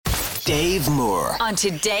Dave Moore on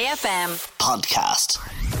Today FM podcast.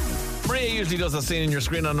 Maria usually does that scene in your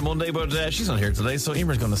screen on a Monday, but she's not here today, so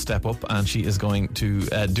Eimear's going to step up and she is going to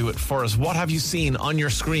do it for us. What have you seen on your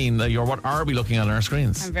screen? What are we looking at on our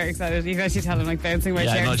screens? I'm very excited. You guys should tell him like bouncing my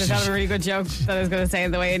chair. So tell him a really good joke that I was going to say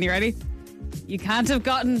on the way in. You ready? You can't have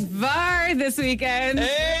gotten VAR this weekend.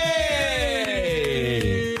 Hey!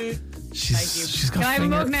 She's got Can I have a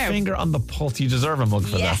mug now? finger on the pulse. You deserve a mug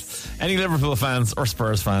for that. Any Liverpool fans or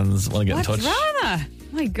Spurs fans want to get in touch? Drama!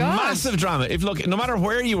 My God. Massive drama. No matter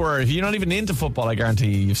where you were, if you're not even into football, I guarantee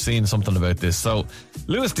you've seen something about this. So,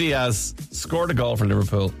 Luis Diaz scored a goal for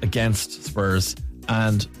Liverpool against Spurs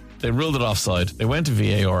and they ruled it offside. They went to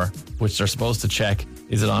VAR, which they're supposed to check.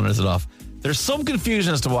 Is it on or is it off? There's some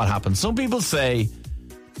confusion as to what happened. Some people say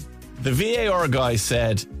the VAR guy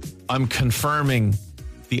said, I'm confirming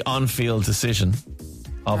the on-field decision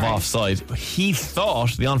of offside. He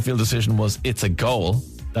thought the on-field decision was it's a goal.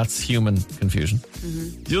 That's human confusion.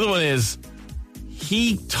 Mm-hmm. The other one is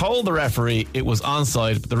he told the referee it was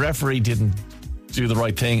onside, but the referee didn't do the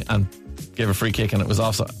right thing and gave a free kick and it was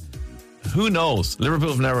offside. Who knows?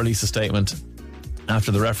 Liverpool have now released a statement.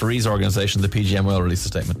 After the referees' organisation, the PGM will release a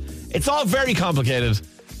statement. It's all very complicated.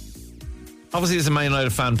 Obviously, as a Man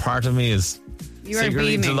United fan, part of me is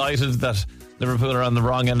secretly delighted that Liverpool are on the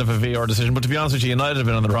wrong end of a VAR decision. But to be honest with you, United have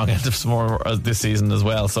been on the wrong end of some more this season as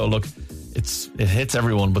well. So look, it hits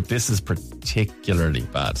everyone, but this is particularly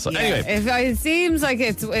bad. So anyway, it seems like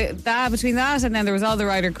it's that between that and then there was all the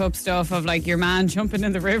Ryder Cup stuff of like your man jumping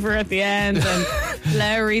in the river at the end and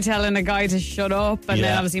Lowry telling a guy to shut up, and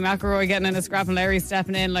then obviously McIlroy getting in a scrap and Lowry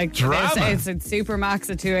stepping in like drama. It's super max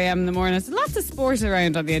at 2 a.m. in the morning. There's lots of sport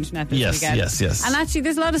around on the internet this weekend. Yes. And actually,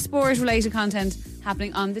 there's a lot of sport related content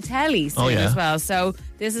happening on the telly soon as well. So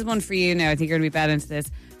this is one for you now. I think you're going to be bad into this.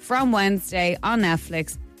 From Wednesday on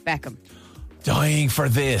Netflix, Beckham. Dying for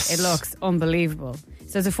this. It looks unbelievable.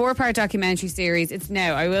 So it's a 4-part documentary series. It's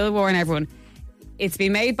now, I will warn everyone, it's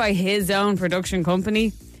been made by his own production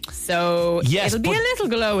company. So it'll be a little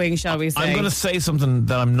glowing, shall we say. I'm going to say something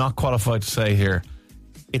that I'm not qualified to say here.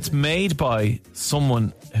 It's made by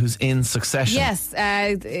someone who's in Succession. Yes,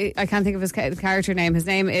 I can't think of his character name. His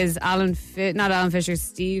name is not Alan Fisher,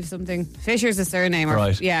 Steve something. Fisher's a surname.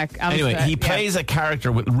 Right. Yeah. Anyway, he plays a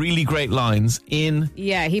character with really great lines in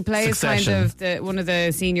he plays Succession. kind of one of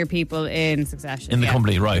the senior people in Succession. In the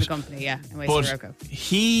company, right. In the company, in but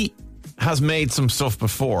he has made some stuff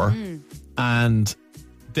before and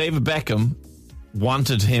David Beckham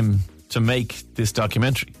wanted him to make this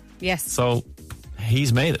documentary. Yes. So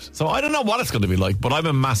he's made it. So I don't know what it's going to be like, but I'm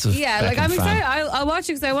a massive Beckham like I'm fan. excited. I'll watch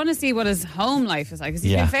it because I want to see what his home life is like. Because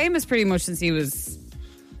he's been famous pretty much since he was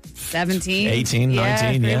 17, 18,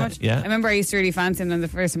 19, much. I remember I used to really fancy him, and the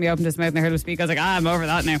first time he opened his mouth and I heard him speak, I was like, I'm over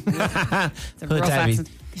that now. It's a rough accent.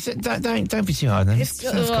 Don't be too hard then.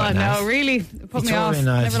 No, really put me off.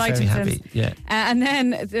 Never liked him since. Yeah. And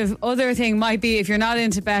then the other thing might be, if you're not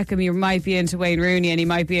into Beckham, you might be into Wayne Rooney, and he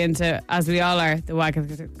might be into, as we all are, the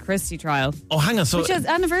Agatha Christie trial. Oh, hang on. So which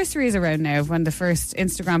anniversary is around now when the first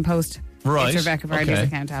Instagram post right. Rebecca Vardy's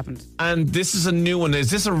account happened. And this is a new one.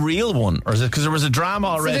 Is this a real one? Or is it because there was a drama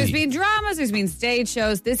already? So there's been dramas, there's been stage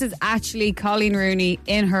shows. This is actually Colleen Rooney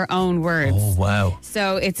in her own words. Oh, wow.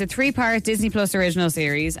 So it's a 3-part Disney Plus original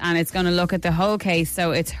series, and it's going to look at the whole case.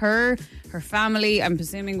 So it's her family, I'm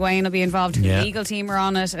presuming Wayne will be involved, her legal team are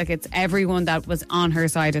on it. Like, it's everyone that was on her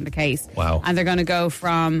side in the case. Wow. And they're going to go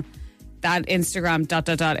from that Instagram ...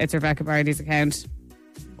 it's Rebecca Vardy's account.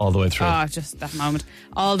 All the way through. Oh, just that moment.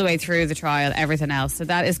 All the way through the trial, everything else. So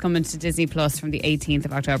that is coming to Disney Plus from the 18th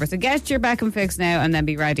of October. So get your Beckham fix now and then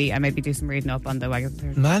be ready and maybe do some reading up on the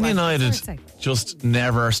Man United just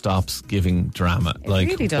never stops giving drama. It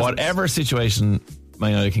really doesn't. Whatever situation Man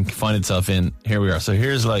United can find itself in, here we are. So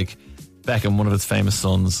here's like Beckham, one of its famous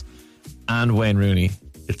sons, and Wayne Rooney.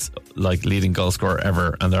 It's like leading goal scorer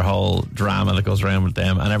ever, and their whole drama that goes around with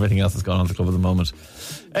them and everything else that's going on at the club at the moment.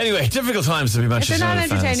 Anyway, difficult times to be Manchester United fans. If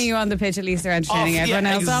they're not entertaining you on the pitch, at least they're entertaining everyone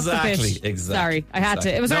else off the pitch. Exactly. Sorry, I had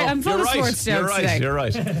to. It was I'm full of sports jokes today. You're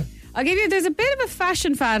right. I'll give you, there's a bit of a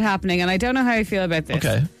fashion fad happening, and I don't know how I feel about this.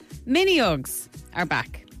 Okay. Mini Uggs are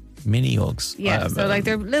back. Mini Uggs? Yeah, so like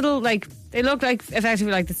they're little, like, they look like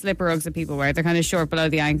effectively like the slipper Uggs that people wear. They're kind of short below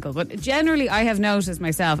the ankle. But generally, I have noticed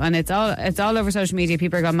myself, and it's all over social media,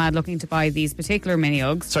 people are gone mad looking to buy these particular Mini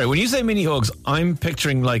Uggs. Sorry, when you say Mini Uggs, I'm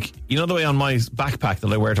picturing like, you know the way on my backpack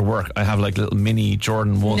that I wear to work, I have like little mini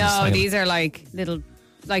Jordan 1s. No, these are like little,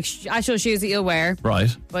 like actual shoes that you'll wear.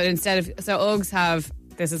 Right. But instead of, so Uggs have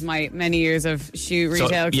this is my many years of shoe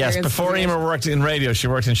retail experience. Yes, before Eimear worked in radio, she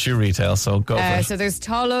worked in shoe retail, so go for it. So there's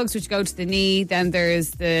tall Uggs, which go to the knee. Then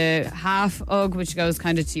there's the half Ugg, which goes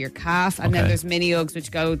kind of to your calf. And then there's mini Uggs,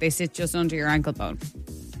 which they sit just under your ankle bone.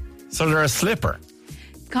 So they're a slipper?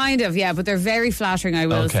 Kind of, yeah, but they're very flattering, I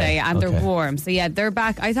will say, and they're warm. So yeah, they're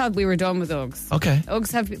back. I thought we were done with Uggs. Okay.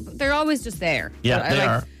 Uggs they're always just there. Yeah, they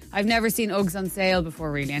are. I've never seen Uggs on sale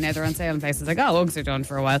before, really. I know they're on sale in places like, Uggs are done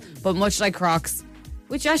for a while. But much like Crocs,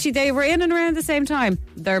 which actually they were in and around the same time,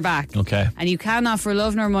 they're back. Okay. And you cannot, for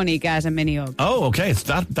love nor money, get a mini Ugg. Oh, okay. It's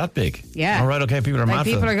that big. Yeah. All right, okay. People are mad for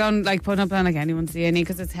People them. are going, putting up on, anyone see any,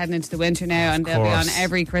 because it's heading into the winter now, and they'll be on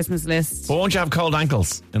every Christmas list. But won't you have cold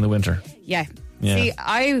ankles in the winter? Yeah. See,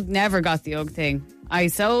 I never got the Ugg thing.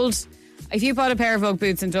 If you bought a pair of Ugg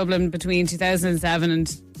boots in Dublin between 2007 and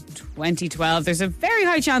 2012, there's a very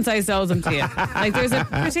high chance I sold them to you. There's a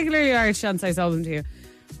particularly large chance I sold them to you.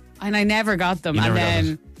 And I never got them. And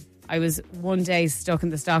then I was one day stuck in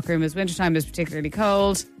the stockroom. It was wintertime, it was particularly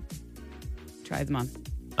cold. Tried them on.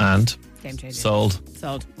 And? Game changer. Sold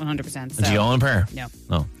 100%. Do you own a pair?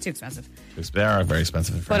 No. Too expensive. They are very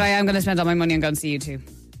expensive. But I am going to spend all my money on going to see U2.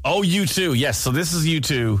 Oh, U2. Yes. So this is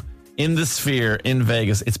U2 in the Sphere in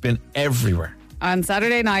Vegas. It's been everywhere. On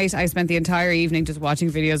Saturday night, I spent the entire evening just watching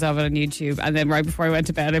videos of it on YouTube. And then right before I went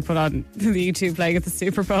to bed, I put on the U2 playing at the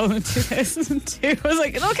Super Bowl in 2002. I was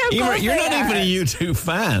like, look how good You're they not are. even a U2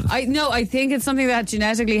 fan. I think it's something that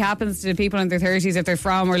genetically happens to people in their 30s. If they're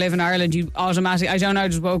from or live in Ireland, you automatically, I don't know, I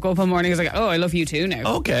just woke up one morning and was like, I love U2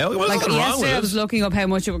 now. Okay. Well, like wrong yesterday, with I was looking up how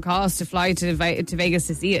much it would cost to fly to Vegas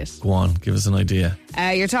to see it. Go on, give us an idea.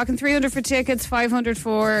 You're talking $300 for tickets, $500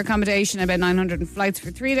 for accommodation, about $900 in flights for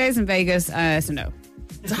 3 days in Vegas. So no.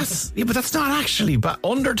 But that's not actually, but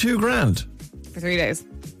under $2,000 for 3 days.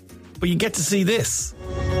 But you get to see this.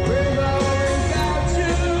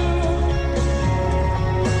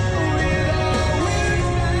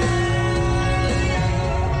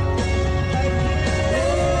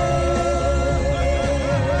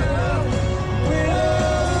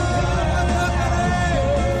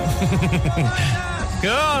 Good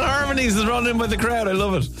harmonies is running by the crowd. I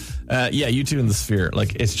love it. U2 in the Sphere.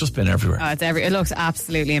 It's just been everywhere. Oh, it looks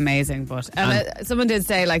absolutely amazing. But someone did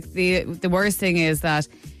say the worst thing is that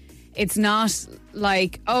it's not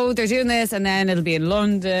they're doing this and then it'll be in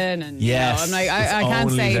London and yes, I'm like I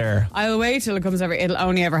can't say there. I'll wait till it comes over. It'll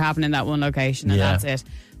only ever happen in that one location and that's it.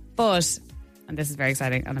 But and this is very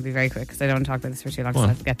exciting and I'll be very quick because I don't want to talk about this for too long because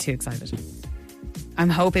I get too excited. I'm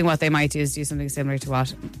hoping what they might do is do something similar to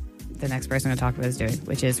what the next person I'm going to talk about is doing,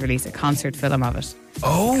 which is release a concert film of it.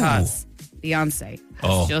 Oh. Because Beyonce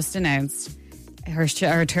has just announced her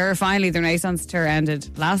tour, finally, the Renaissance tour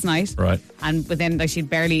ended last night. Right. And within, she'd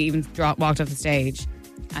barely even walked off the stage,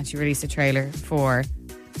 and she released a trailer for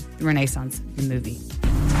the Renaissance, the movie.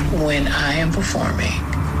 When I am performing,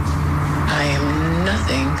 I am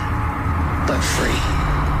nothing but free.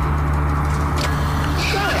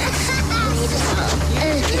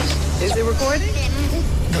 Is it recording?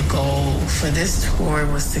 The goal for this tour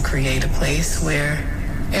was to create a place where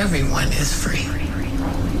everyone is free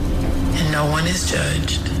and no one is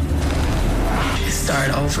judged.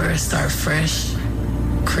 Start over, start fresh,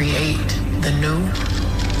 create the new.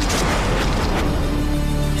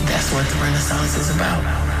 That's what the Renaissance is about.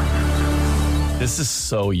 This is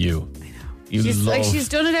so you. She's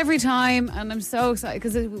done it every time, and I'm so excited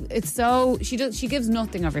because it's so she gives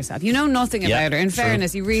nothing of herself. You know nothing about her. In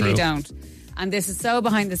fairness, you really don't. And this is so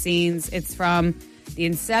behind the scenes. It's from the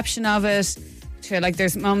inception of it to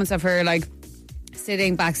there's moments of her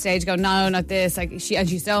sitting backstage going, no, not this.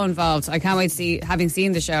 She's so involved. I can't wait to see, having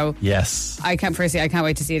seen the show. Yes. I can't wait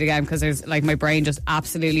to see it again because there's my brain just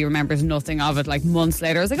absolutely remembers nothing of it. Months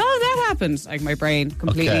later, I was like, oh, that happened. My brain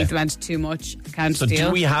completely went too much. Can't deal. So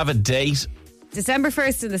do we have a date? December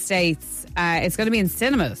 1st in the States. It's going to be in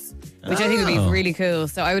cinemas, which I think would be really cool.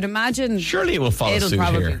 So I would imagine surely it will follow suit here.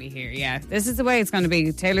 It'll probably be here, yeah. This is the way it's going to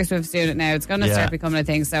be. Taylor Swift's doing it now. It's going to start becoming a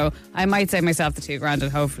thing. So I might save myself the $2,000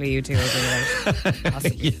 and hopefully you two will do it.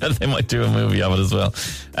 Possibly. Yeah, they might do a movie of it as well.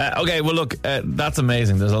 Okay, well look, that's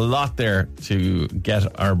amazing. There's a lot there to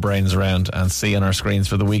get our brains around and see on our screens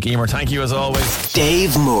for the week. Eimear, thank you as always.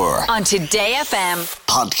 Dave Moore on Today FM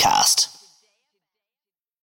podcast.